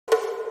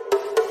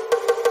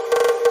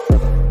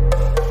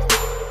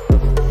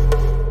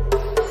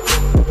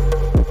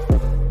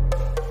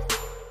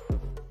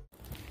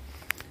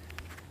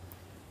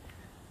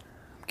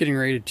getting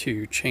ready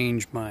to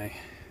change my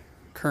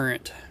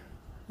current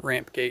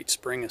ramp gate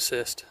spring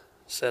assist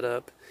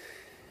setup.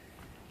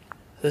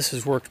 This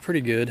has worked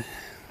pretty good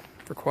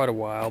for quite a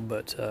while,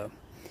 but I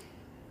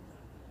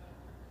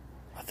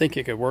think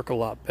it could work a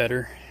lot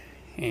better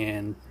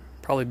and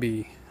probably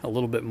be a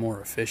little bit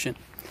more efficient.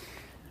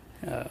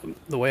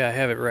 The way I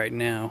have it right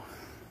now,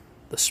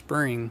 the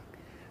spring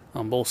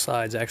on both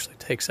sides actually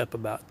takes up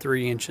about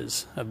 3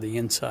 inches of the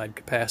inside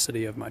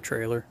capacity of my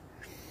trailer,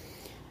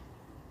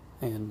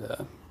 and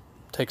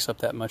takes up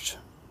that much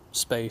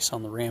space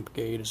on the ramp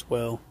gate as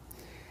well.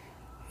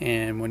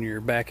 And when you're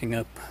backing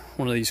up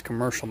one of these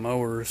commercial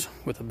mowers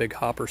with a big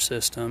hopper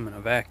system and a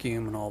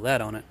vacuum and all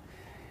that on it,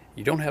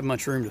 you don't have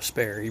much room to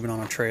spare, even on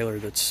a trailer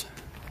that's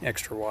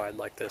extra wide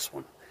like this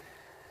one.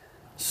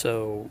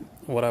 So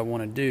what I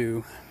want to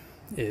do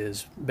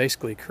is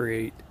basically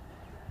create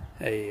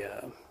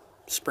a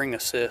spring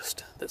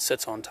assist that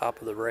sits on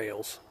top of the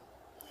rails.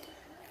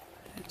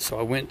 So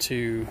I went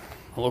to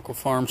a local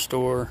farm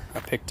store. I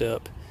picked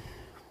up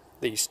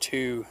these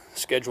 2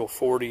 Schedule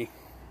 40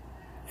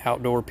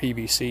 outdoor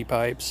PVC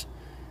pipes.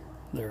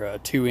 They're a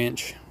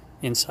 2-inch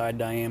inside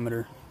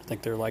diameter. I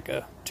think they're like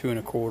a 2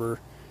 1/4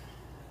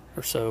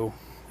 or so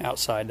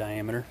outside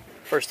diameter.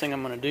 First thing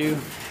I'm going to do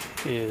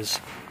is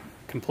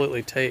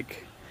completely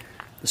take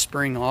the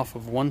spring off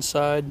of one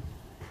side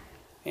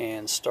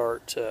and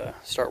start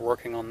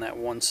working on that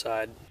one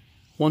side.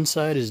 One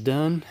side is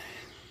done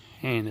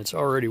and it's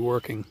already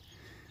working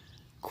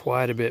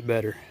quite a bit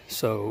better.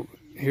 So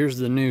here's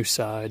the new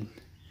side,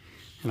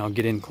 and I'll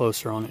get in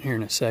closer on it here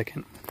in a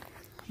second.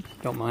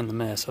 Don't mind the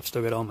mess. I've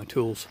still got all my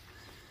tools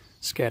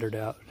scattered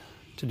out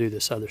to do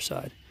this other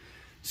side.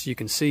 So you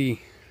can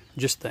see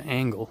just the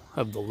angle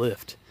of the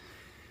lift.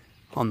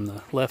 On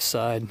the left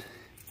side,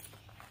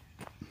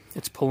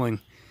 it's pulling,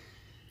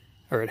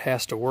 or it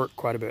has to work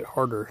quite a bit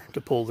harder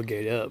to pull the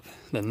gate up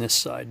than this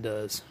side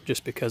does,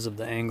 just because of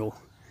the angle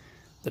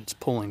that it's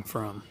pulling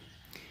from.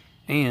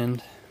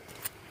 And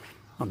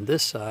on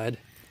this side,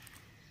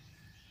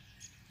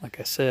 like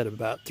I said,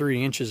 about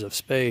 3 inches of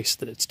space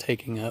that it's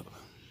taking up.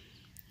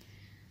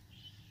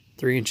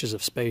 3 inches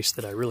of space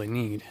that I really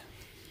need.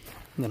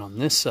 And then on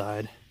this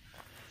side,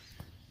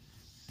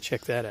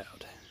 check that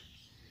out.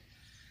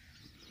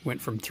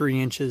 Went from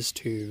 3 inches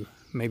to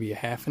maybe a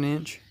 1/2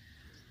 inch.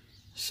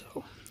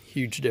 So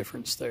huge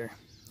difference there.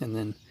 And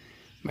then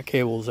my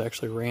cables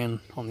actually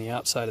ran on the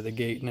outside of the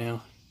gate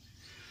now.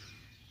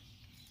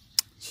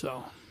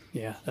 So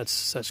yeah,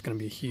 that's going to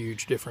be a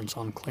huge difference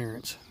on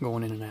clearance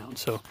going in and out.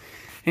 So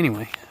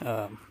anyway,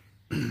 let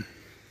me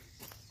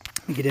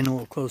get in a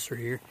little closer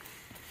here.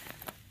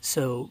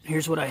 So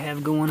here's what I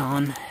have going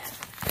on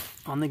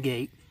the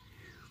gate,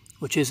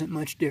 which isn't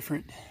much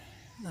different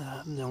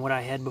than what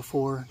I had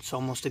before. It's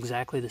almost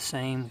exactly the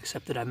same,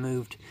 except that I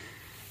moved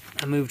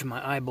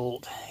my eye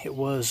bolt. It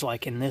was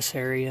like in this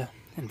area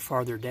and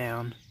farther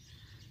down,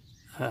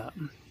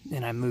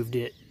 and I moved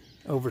it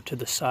over to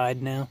the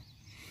side now.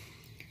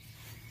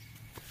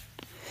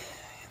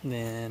 And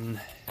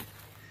then I'll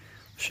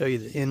show you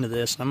the end of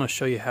this, and I'm going to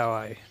show you how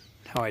I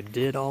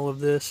did all of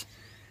this.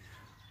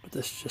 But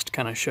this is just to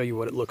kind of show you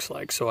what it looks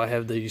like. So I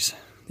have these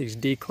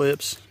D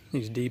clips,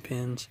 these D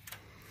pins.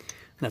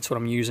 That's what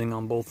I'm using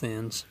on both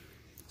ends.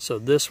 So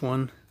this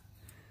one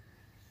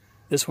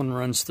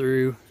runs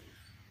through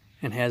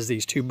and has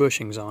these 2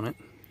 bushings on it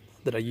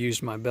that I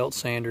used my belt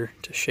sander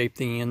to shape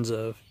the ends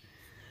of,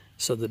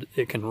 so that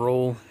it can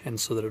roll and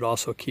so that it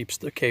also keeps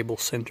the cable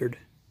centered.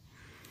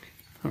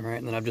 Alright,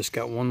 and then I've just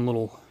got one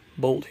little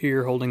bolt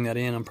here holding that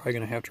in. I'm probably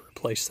going to have to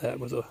replace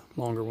that with a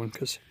longer one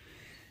because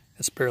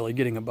it's barely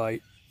getting a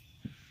bite.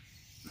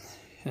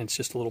 And it's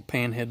just a little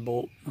pan head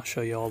bolt. I'll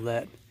show you all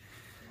that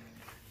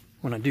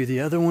when I do the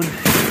other one.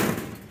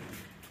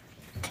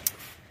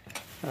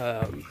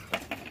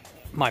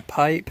 My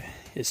pipe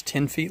is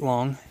 10 feet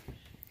long,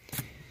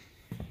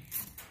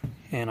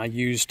 and I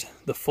used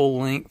the full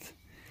length.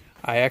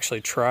 I actually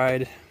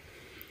tried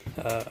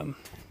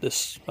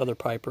this other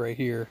pipe right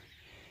here,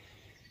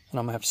 and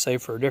I'm going to have to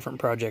save for a different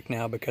project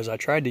now, because I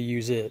tried to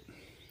use it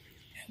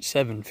at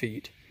 7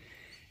 feet,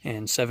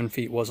 and 7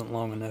 feet wasn't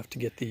long enough to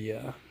get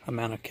the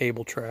amount of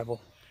cable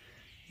travel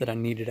that I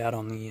needed out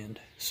on the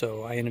end.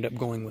 So I ended up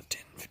going with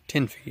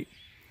 10 feet.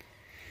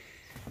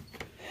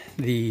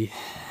 The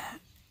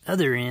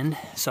other end,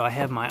 so I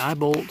have my eye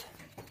bolt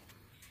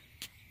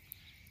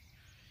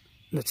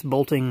that's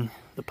bolting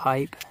the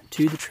pipe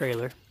to the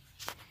trailer,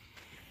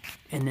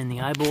 and then the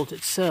eye bolt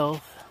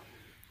itself,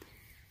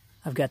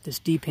 I've got this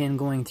D-pin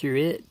going through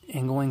it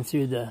and going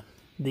through the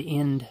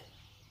end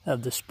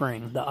of the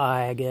spring, the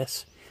eye, I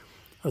guess,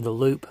 or the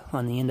loop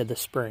on the end of the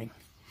spring.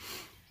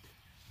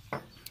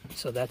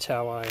 So that's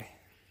how I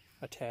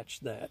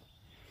attached that.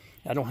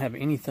 I don't have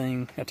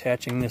anything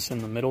attaching this in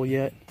the middle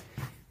yet,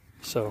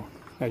 so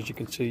as you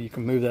can see, you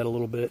can move that a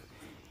little bit.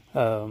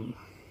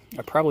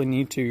 I probably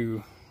need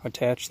to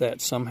attach that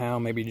somehow,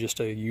 maybe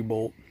just a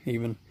U-bolt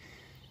even.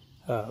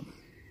 It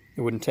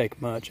wouldn't take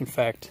much. In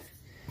fact,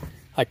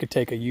 I could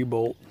take a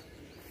U-bolt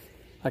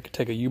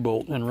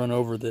and run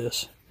over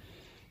this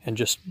and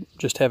just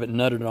have it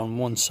nutted on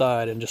one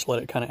side and just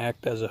let it kind of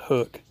act as a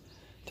hook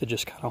to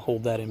just kind of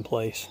hold that in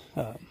place.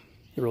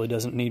 It really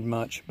doesn't need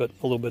much, but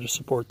a little bit of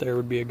support there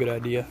would be a good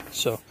idea.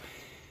 So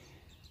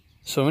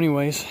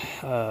anyways,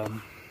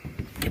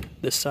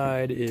 this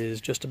side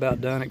is just about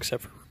done,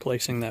 except for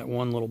replacing that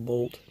one little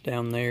bolt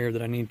down there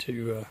that I need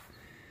to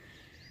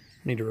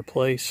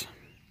replace.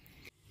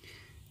 I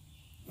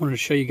wanted to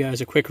show you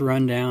guys a quick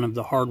rundown of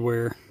the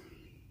hardware,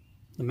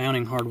 the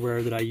mounting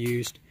hardware that I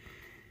used.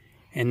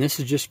 And this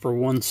is just for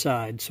one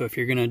side. So if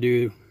you're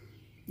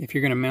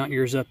gonna mount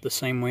yours up the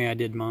same way I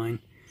did mine,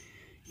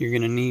 you're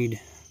gonna need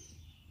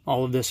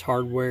all of this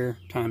hardware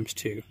times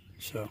 2.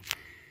 So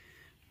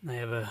I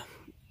have a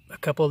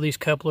couple of these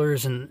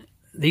couplers, and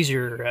these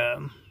are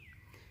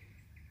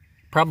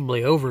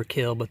probably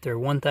overkill, but they're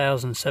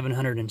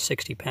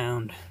 1,760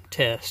 pound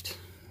test.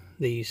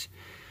 These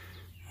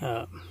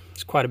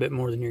it's quite a bit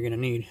more than you're going to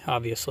need,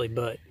 obviously,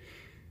 but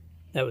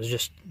that was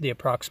just the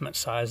approximate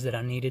size that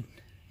I needed,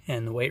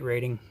 and the weight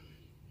rating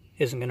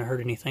isn't going to hurt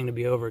anything to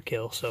be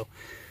overkill. So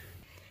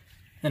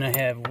then I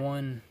have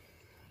one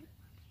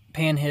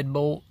panhead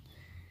bolt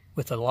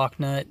with a lock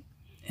nut,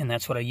 and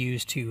that's what I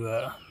use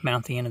to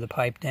mount the end of the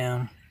pipe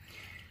down.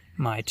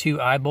 My 2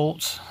 eye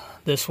bolts,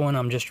 this one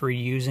I'm just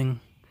reusing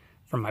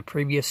from my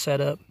previous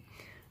setup.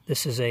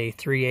 This is a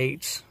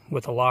 3/8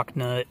 with a lock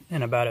nut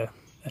and about a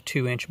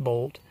 2-inch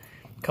bolt,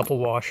 a couple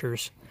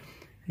washers.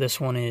 This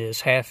one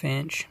is 1/2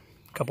 inch,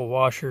 a couple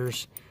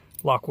washers,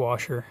 lock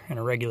washer, and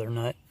a regular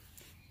nut.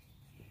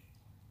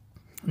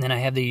 And then I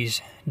have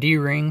these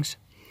D-rings,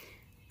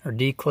 or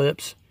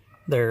D-clips.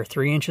 They're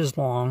 3 inches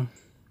long,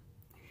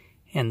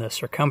 and the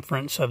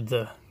circumference of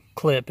the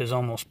clip is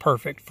almost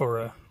perfect for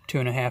a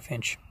 2.5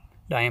 inch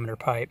diameter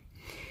pipe.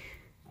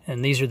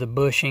 And these are the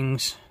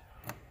bushings,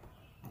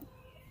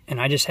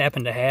 and I just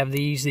happened to have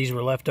these. These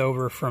were left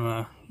over from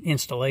a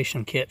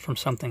installation kit from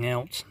something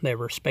else. They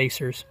were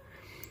spacers,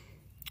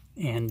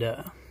 and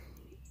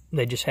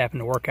they just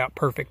happened to work out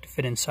perfect to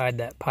fit inside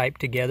that pipe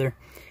together.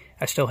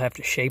 I still have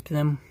to shape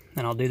them,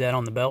 and I'll do that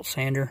on the belt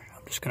sander.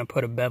 I'm just going to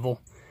put a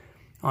bevel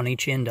on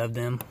each end of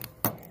them,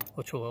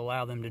 which will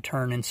allow them to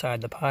turn inside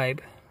the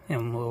pipe,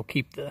 and will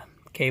keep the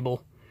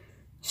cable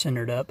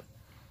centered up.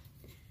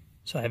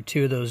 So I have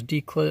 2 of those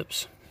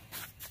D-clips,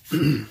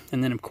 and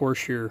then of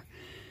course your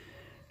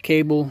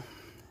cable,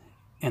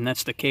 and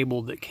that's the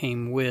cable that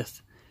came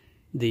with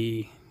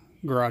the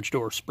garage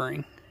door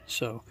spring.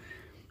 So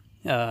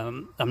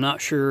I'm not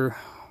sure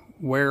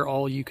where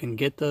all you can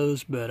get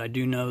those, but I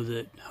do know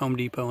that Home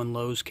Depot and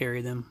Lowe's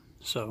carry them.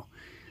 So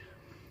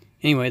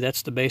anyway,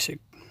 that's the basic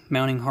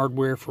mounting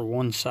hardware for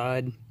one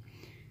side.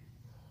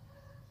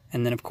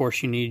 And then of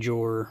course you need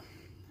your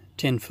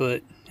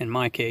 10-foot, in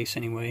my case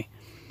anyway,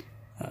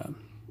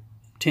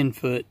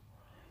 10-foot,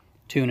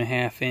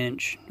 2.5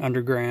 inch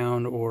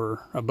underground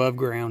or above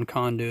ground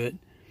conduit.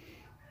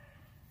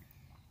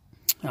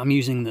 I'm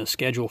using the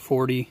Schedule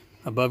 40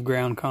 above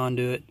ground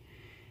conduit,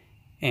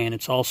 and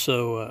it's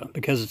also,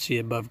 because it's the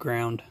above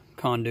ground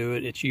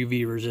conduit, it's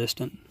UV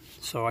resistant,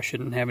 so I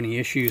shouldn't have any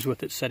issues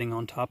with it setting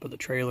on top of the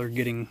trailer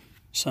getting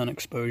sun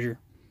exposure.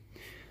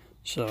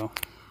 So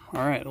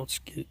alright, let's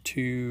get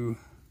to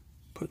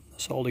putting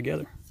this all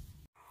together.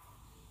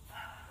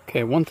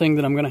 Okay, one thing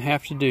that I'm going to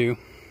have to do,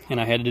 and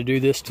I had to do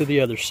this to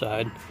the other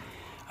side,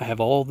 I have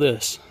all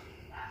this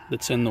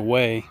that's in the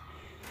way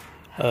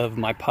of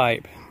my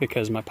pipe,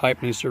 because my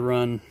pipe needs to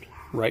run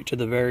right to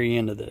the very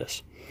end of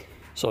this.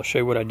 So I'll show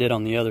you what I did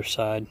on the other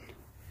side.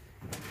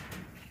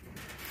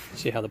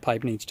 See how the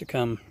pipe needs to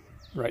come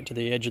right to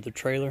the edge of the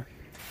trailer?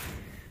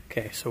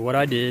 Okay, so what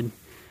I did,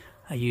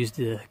 I used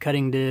the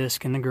cutting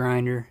disc and the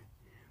grinder,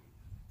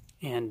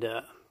 and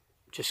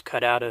just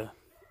cut out a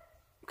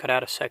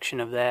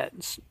section of that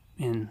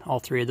in all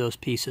 3 of those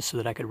pieces so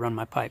that I could run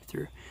my pipe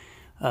through.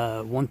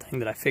 One thing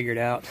that I figured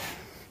out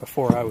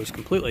before I was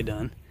completely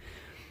done,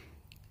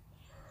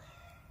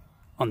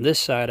 on this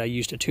side I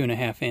used a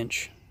 2.5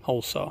 inch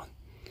hole saw.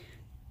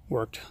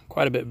 Worked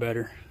quite a bit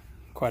better,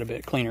 quite a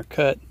bit cleaner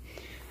cut.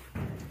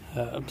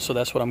 So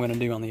that's what I'm going to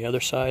do on the other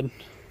side.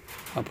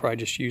 I'll probably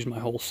just use my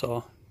hole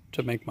saw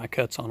to make my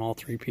cuts on all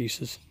 3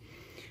 pieces.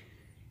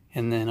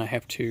 And then I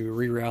have to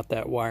reroute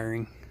that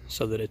wiring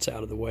so that it's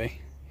out of the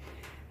way.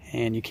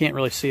 And you can't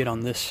really see it on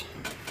this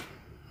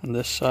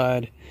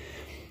side,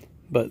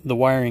 but the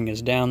wiring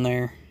is down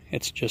there.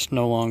 It's just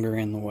no longer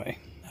in the way.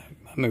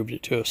 I moved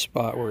it to a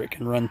spot where it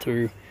can run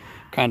through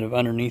kind of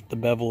underneath the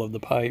bevel of the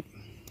pipe,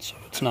 so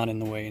it's not in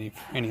the way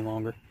any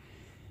longer.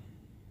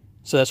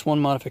 So that's one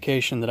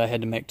modification that I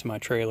had to make to my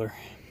trailer,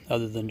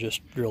 other than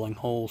just drilling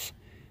holes.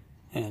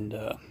 And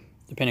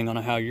depending on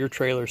how your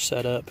trailer's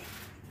set up,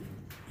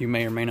 you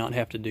may or may not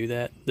have to do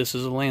that. This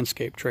is a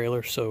landscape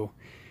trailer, so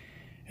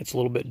it's a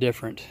little bit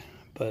different,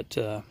 but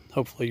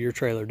hopefully your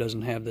trailer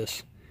doesn't have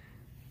this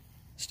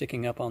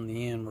sticking up on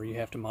the end where you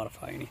have to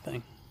modify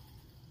anything.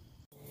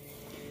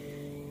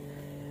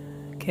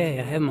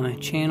 Okay, I have my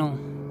channel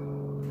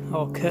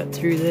all cut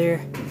through there,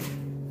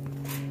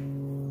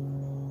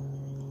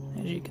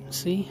 as you can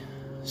see.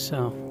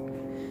 So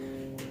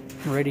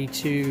I'm ready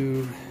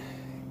to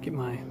get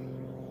my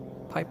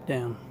pipe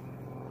down.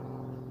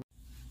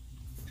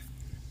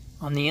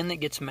 On the end that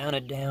gets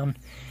mounted down,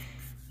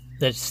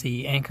 that's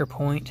the anchor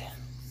point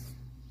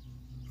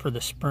for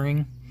the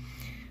spring.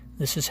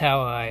 This is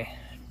how I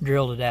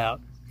drilled it out.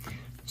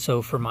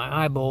 So for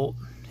my eye bolt,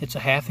 it's a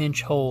 1/2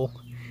 inch hole,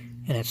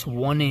 and it's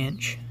 1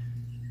 inch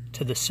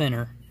to the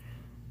center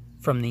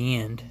from the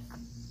end.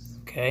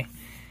 Okay,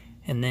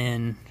 and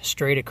then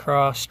straight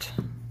across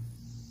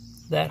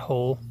that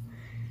hole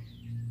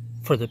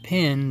for the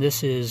pin,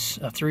 this is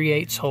a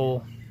 3/8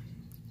 hole,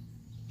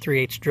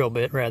 3/8 drill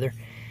bit rather,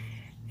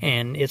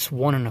 and it's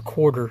 1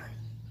 1/4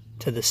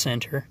 to the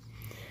center.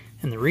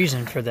 And the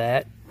reason for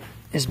that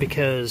is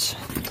because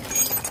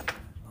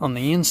on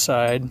the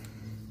inside,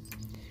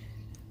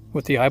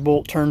 with the eye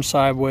bolt turned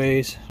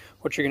sideways,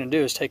 what you're going to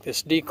do is take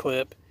this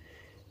D-clip,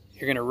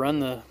 you're going to run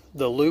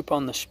the loop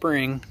on the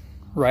spring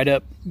right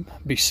up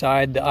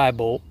beside the eye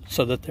bolt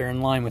so that they're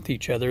in line with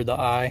each other, the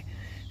eye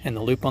and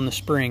the loop on the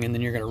spring, and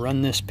then you're going to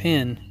run this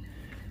pin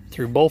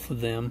through both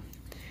of them,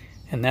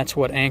 and that's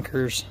what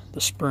anchors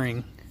the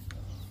spring.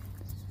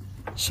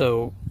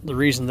 So the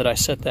reason that I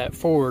set that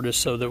forward is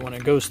so that when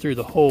it goes through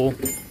the hole,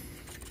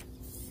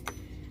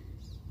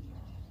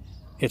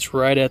 it's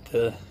right at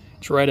the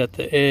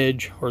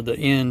edge or the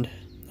end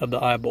of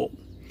the eye bolt,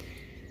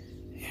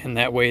 and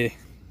that way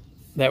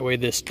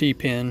this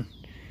D-pin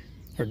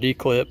or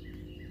D-clip,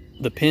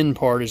 the pin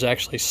part is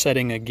actually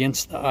setting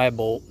against the eye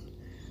bolt,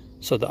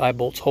 so the eye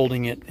bolt's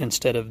holding it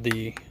instead of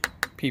the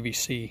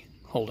PVC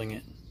holding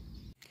it.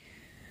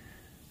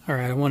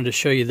 Alright, I wanted to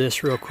show you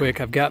this real quick.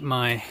 I've got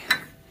my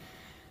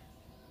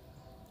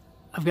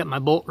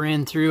bolt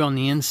ran through on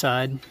the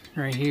inside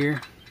right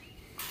here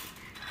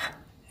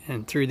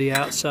and through the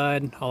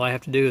outside. All I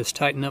have to do is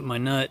tighten up my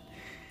nut,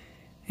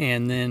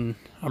 and then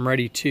I'm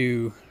ready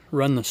to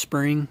run the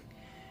spring.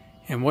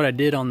 And what I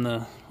did on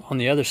the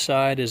other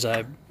side is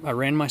I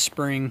ran my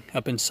spring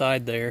up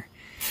inside there,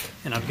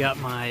 and I've got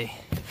my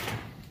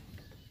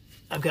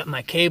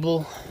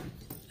cable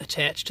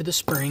attached to the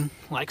spring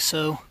like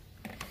so,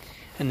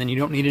 and then you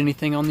don't need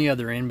anything on the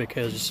other end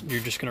because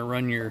you're just going to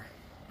run your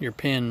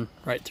pin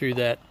right through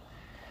that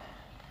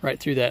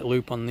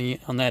loop on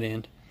that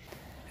end.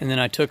 And then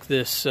I took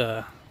this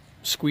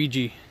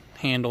squeegee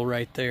handle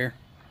right there,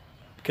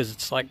 because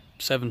it's like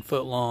 7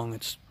 foot long,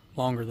 it's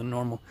longer than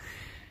normal,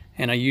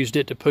 and I used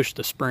it to push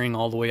the spring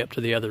all the way up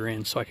to the other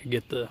end so I could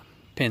get the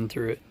pin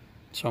through it.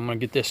 So I'm going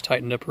to get this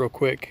tightened up real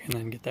quick and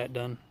then get that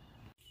done.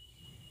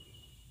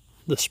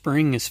 The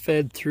spring is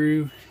fed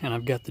through, and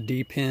I've got the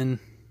D-pin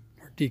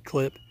or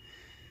D-clip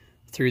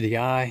through the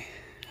eye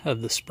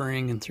of the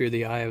spring and through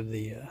the eye of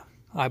the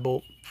eye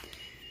bolt.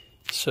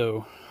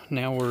 So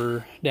now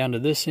we're down to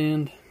this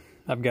end.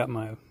 I've got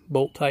my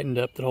bolt tightened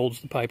up that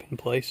holds the pipe in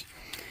place,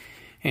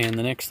 and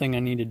the next thing I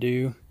need to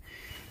do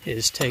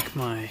is take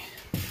my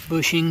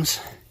bushings,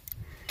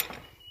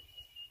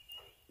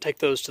 take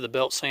those to the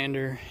belt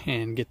sander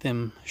and get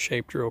them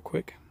shaped real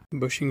quick.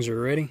 Bushings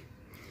are ready.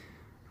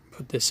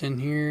 Put this in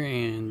here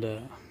and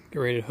get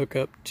ready to hook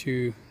up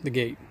to the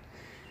gate.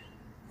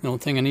 The only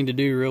thing I need to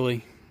do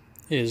really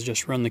is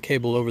just run the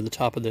cable over the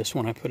top of this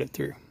when I put it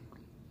through.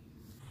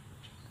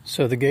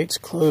 So the gate's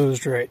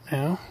closed right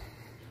now.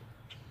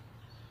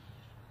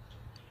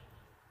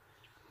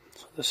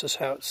 So this is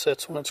how it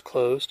sits when it's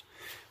closed.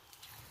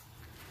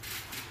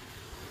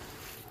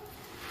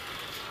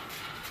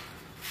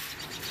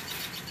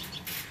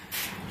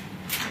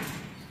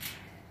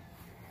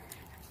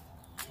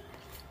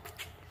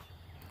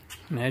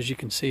 And as you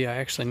can see, I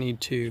actually need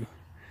to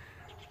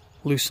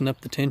loosen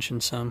up the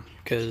tension some,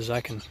 because I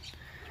can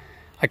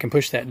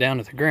push that down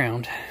to the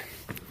ground.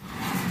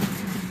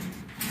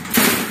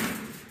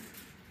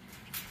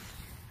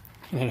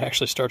 And it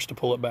actually starts to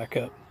pull it back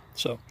up.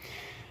 So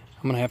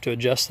I'm going to have to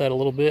adjust that a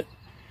little bit.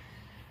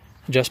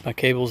 Adjust my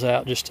cables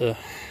out just to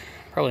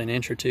probably 1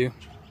 inch or 2.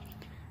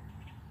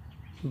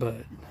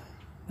 But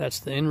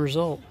that's the end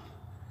result.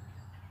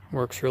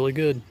 Works really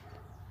good.